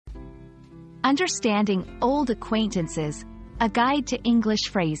Understanding Old Acquaintances, a guide to English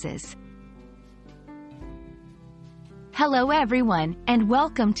phrases. Hello everyone, and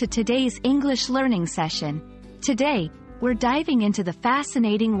welcome to today's English learning session. Today, we're diving into the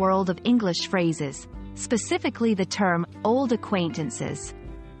fascinating world of English phrases, specifically the term old acquaintances.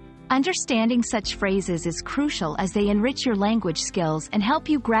 Understanding such phrases is crucial as they enrich your language skills and help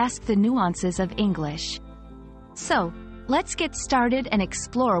you grasp the nuances of English. So, let's get started and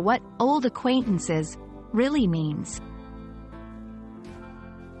explore what old acquaintances really means.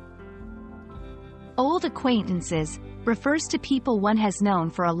 Old acquaintances refers to people one has known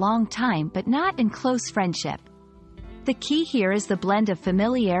for a long time but not in close friendship. The key here is the blend of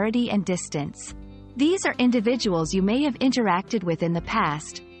familiarity and distance. These are individuals you may have interacted with in the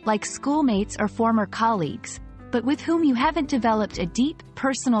past, like schoolmates or former colleagues, but with whom you haven't developed a deep,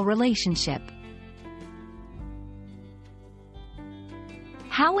 personal relationship.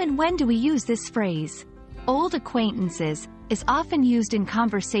 How and when do we use this phrase? Old acquaintances is often used in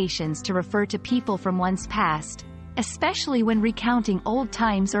conversations to refer to people from one's past, especially when recounting old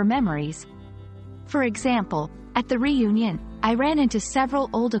times or memories. For example, at the reunion, I ran into several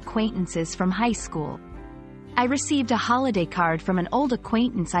old acquaintances from high school. I received a holiday card from an old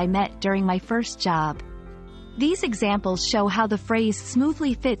acquaintance I met during my first job. These examples show how the phrase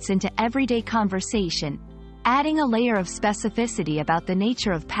smoothly fits into everyday conversation, adding a layer of specificity about the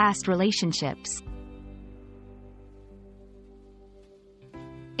nature of past relationships.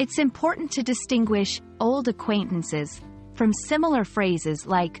 It's important to distinguish old acquaintances from similar phrases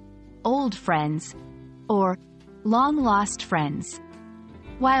like old friends or long-lost friends.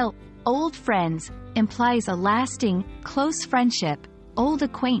 While old friends implies a lasting, close friendship, old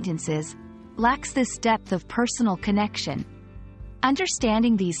acquaintances lacks this depth of personal connection.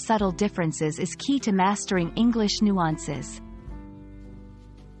 Understanding these subtle differences is key to mastering English nuances.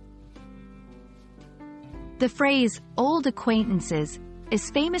 The phrase old acquaintances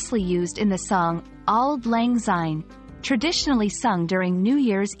is famously used in the song Auld Lang Syne, traditionally sung during New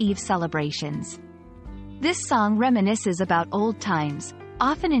Year's Eve celebrations. This song reminisces about old times,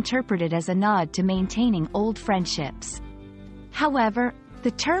 often interpreted as a nod to maintaining old friendships. However,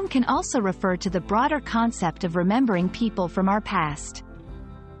 the term can also refer to the broader concept of remembering people from our past.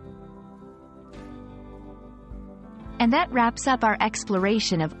 And that wraps up our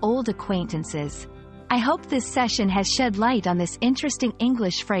exploration of old acquaintances. I hope this session has shed light on this interesting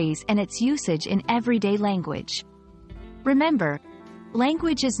English phrase and its usage in everyday language. Remember,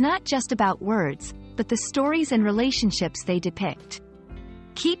 language is not just about words, but the stories and relationships they depict.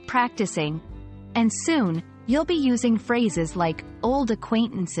 Keep practicing, and soon, you'll be using phrases like old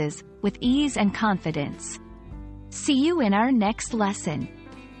acquaintances with ease and confidence. See you in our next lesson.